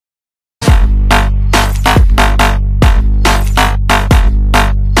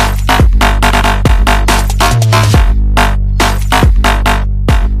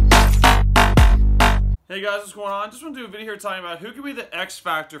Hey guys, what's going on? Just want to do a video here talking about who could be the X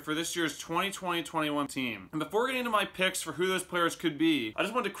factor for this year's 2020-21 team. And before getting into my picks for who those players could be, I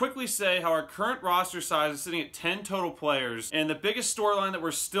just wanted to quickly say how our current roster size is sitting at 10 total players, and the biggest storyline that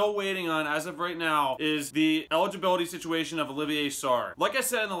we're still waiting on as of right now is the eligibility situation of Olivier Sarr. Like I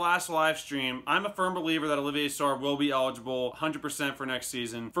said in the last live stream, I'm a firm believer that Olivier Sarr will be eligible 100% for next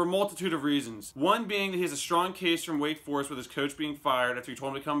season for a multitude of reasons. One being that he has a strong case from Wake Forest with his coach being fired after he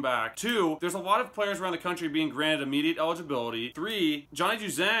told him to come back. Two, there's a lot of players around the country being granted immediate eligibility. Three, Johnny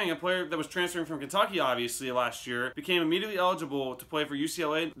Juzang, a player that was transferring from Kentucky obviously last year, became immediately eligible to play for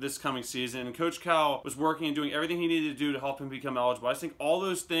UCLA this coming season, and Coach Cal was working and doing everything he needed to do to help him become eligible. I just think all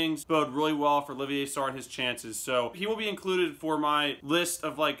those things bode really well for Olivier Sarr and his chances, so he will be included for my list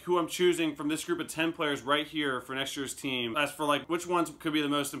of like who I'm choosing from this group of 10 players right here for next year's team, as for like which ones could be the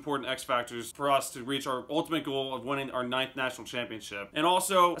most important X factors for us to reach our ultimate goal of winning our 9th national championship. And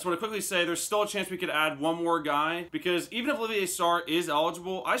also, I just want to quickly say there's still a chance we could add one more guy, because even if Olivier Sarr is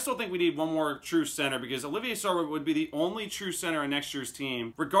eligible, I still think we need one more true center, because Olivier Sarr would be the only true center on next year's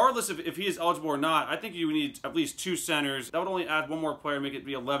team. Regardless if he is eligible or not, I think you need at least 2 centers. That would only add one more player, make it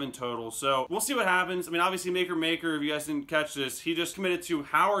be 11 total. So we'll see what happens. I mean, obviously Maker, if you guys didn't catch this, he just committed to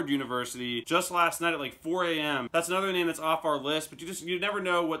Howard University just last night at like 4 a.m. That's another name that's off our list, but you never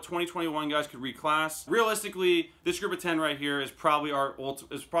know what 2021 guys could reclass. Realistically, this group of 10 right here is probably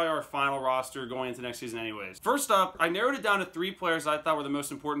our final roster going into next season anyways. First up, I narrowed it down to 3 players I thought were the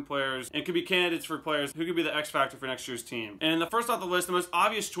most important players and could be candidates for players who could be the X factor for next year's team. And the first off the list, the most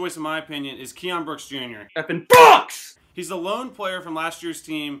obvious choice in my opinion, is Keon Brooks Jr. Effing Brooks! He's the lone player from last year's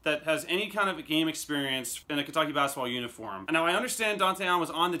team that has any kind of game experience in a Kentucky basketball uniform. And now I understand Dante Allen was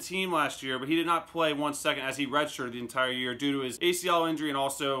on the team last year, but he did not play 1 second as he redshirted the entire year due to his ACL injury and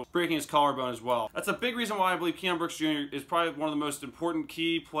also breaking his collarbone as well. That's a big reason why I believe Keon Brooks Jr. is probably one of the most important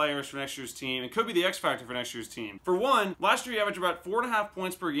key players for next year's team and could be the X factor for next year's team. For one, last year he averaged about 4.5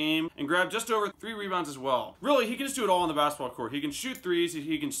 points per game and grabbed just over 3 rebounds as well. Really, he can just do it all on the basketball court. He can shoot threes,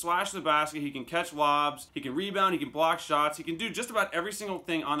 he can slash the basket, he can catch lobs, he can rebound, he can block shots, he can do just about every single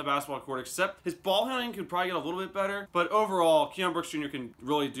thing on the basketball court, except his ball handling could probably get a little bit better, but overall, Keon Brooks Jr. can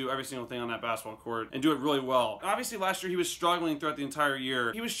really do every single thing on that basketball court and do it really well. Obviously, last year he was struggling throughout the entire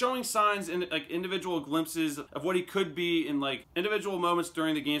year. He was showing signs in like individual glimpses of what he could be in like individual moments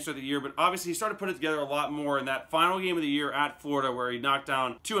during the games throughout the year, but obviously he started to put it together a lot more in that final game of the year at Florida, where he knocked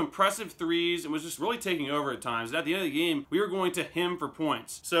down 2 impressive threes and was just really taking over at times. And at the end of the game, we were going to him for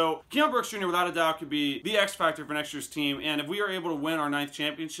points. So Keon Brooks Jr. without a doubt could be the X factor for next year's team, and if we are able to win our 9th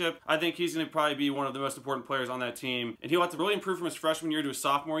championship, I think he's going to probably be one of the most important players on that team, and he'll have to really improve from his freshman year to his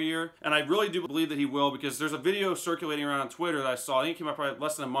sophomore year, and I really do believe that he will, because there's a video circulating around on Twitter that I saw, I think it came out probably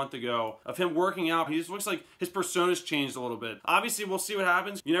less than a month ago, of him working out. He just looks like his persona's changed a little bit. Obviously, we'll see what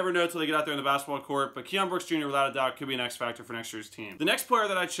happens. You never know until they get out there in the basketball court, but Keon Brooks Jr. without a doubt could be an X factor for next year's team. The next player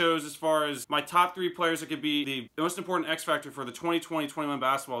that I chose as far as my top 3 players that could be the most important X factor for the 2020-21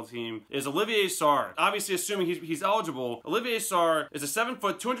 basketball team is Olivier Sarr. Obviously, assuming he's eligible, Olivier Sarr is a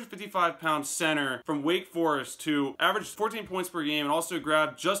 7-foot, 255-pound center from Wake Forest who averaged 14 points per game and also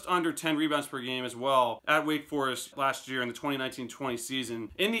grabbed just under 10 rebounds per game as well at Wake Forest last year in the 2019-20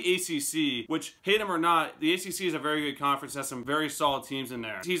 season in the ACC, which, hate him or not, the ACC is a very good conference, has some very solid teams in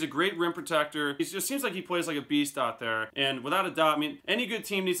there. He's a great rim protector. He just seems like he plays like a beast out there, and without a doubt, I mean, any good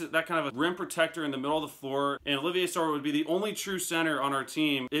team needs that kind of a rim protector in the middle of the floor, and Olivier Sarr would be the only true center on our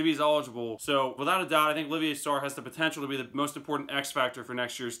team if he's eligible. So without a doubt, I think Olivier Sarr has the potential to be the most important X factor for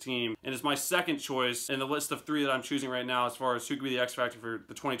next year's team, and is my second choice in the list of 3 that I'm choosing right now as far as who could be the X factor for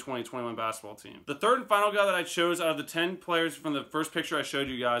the 2020-21 basketball team. The third and final guy that I chose out of the 10 players from the first picture I showed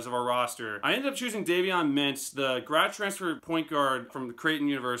you guys of our roster, I ended up choosing Davion Mintz, the grad transfer point guard from Creighton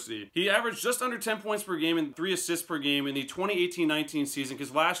University. He averaged just under 10 points per game and 3 assists per game in the 2018-19 season,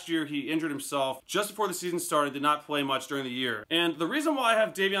 because last year he injured himself just before the season started, did not play much during the year. And the reason why I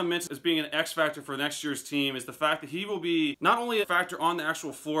have Davion Mintz as being an X factor for next year's team is the fact that he will be not only a factor on the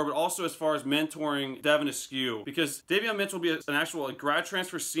actual floor, but also as far as mentoring Devin Askew, because Davion Mintz will be an actual grad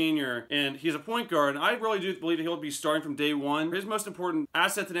transfer senior, and he's a point guard, and I really do believe that he'll be starting from day one. His most important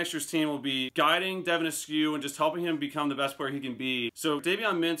asset to next year's team will be guiding Devin Askew and just helping him become the best player he can be. So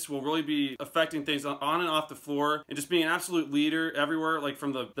Davion Mintz will really be affecting things on and off the floor and just being an absolute leader everywhere, like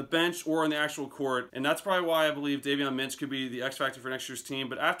from the bench or on the actual court, and that's probably why I believe Davion Mintz could be the X factor for next year's team.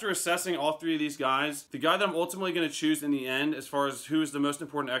 But after assessing all 3 of these guys, the guy that I'm ultimately ultimately going to choose in the end as far as who is the most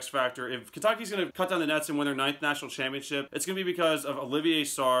important X factor. If Kentucky's going to cut down the nets and win their 9th national championship, it's going to be because of Olivier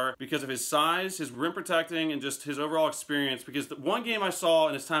Sarr, because of his size, his rim protecting, and just his overall experience. Because the one game I saw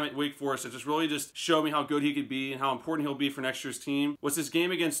in his time at Wake Forest that just really just showed me how good he could be and how important he'll be for next year's team was his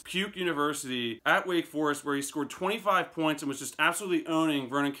game against Puke University at Wake Forest, where he scored 25 points and was just absolutely owning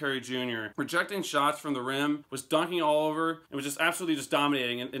Vernon Carey Jr. Rejecting shots from the rim, was dunking all over, and was just absolutely just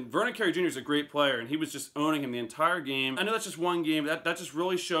dominating. And Vernon Carey Jr. is a great player, and he was just owning him the entire game. I know that's just one game, but that just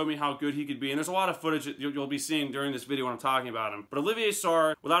really showed me how good he could be. And there's a lot of footage that you'll be seeing during this video when I'm talking about him. But Olivier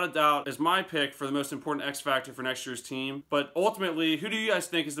Sarr, without a doubt, is my pick for the most important X factor for next year's team. But ultimately, who do you guys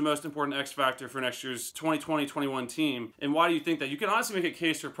think is the most important X factor for next year's 2020-21 team? And why do you think that? You can honestly make a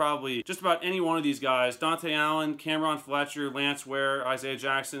case for probably just about any one of these guys. Dante Allen, Cameron Fletcher, Lance Ware, Isaiah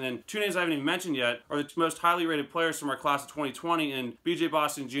Jackson, and two names I haven't even mentioned yet are the most highly rated players from our class of 2020 in BJ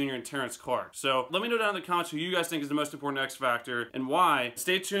Boston Jr. and Terrence Clark. So let me know down in the comments who you guys think is the most important X factor and why.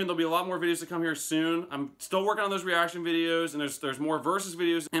 Stay tuned. There'll be a lot more videos to come here soon. I'm still working on those reaction videos, and there's more versus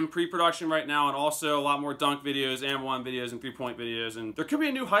videos in pre-production right now, and also a lot more dunk videos, and one videos, and 3-point videos. And there could be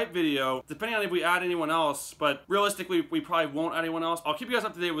a new hype video depending on if we add anyone else, but realistically we probably won't add anyone else. I'll keep you guys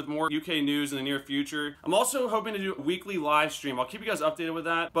up to date with more UK news in the near future. I'm also hoping to do a weekly live stream. I'll keep you guys updated with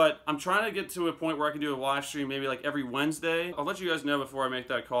that, but I'm trying to get to a point where I can do a live stream maybe like every Wednesday. I'll let you guys know before I make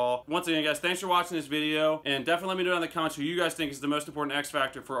that call. Once again, guys, thanks for watching this video, and definitely let me know in the comments who you guys think is the most important X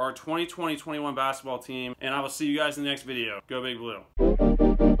factor for our 2020-21 basketball team, and I will see you guys in the next video. Go Big Blue.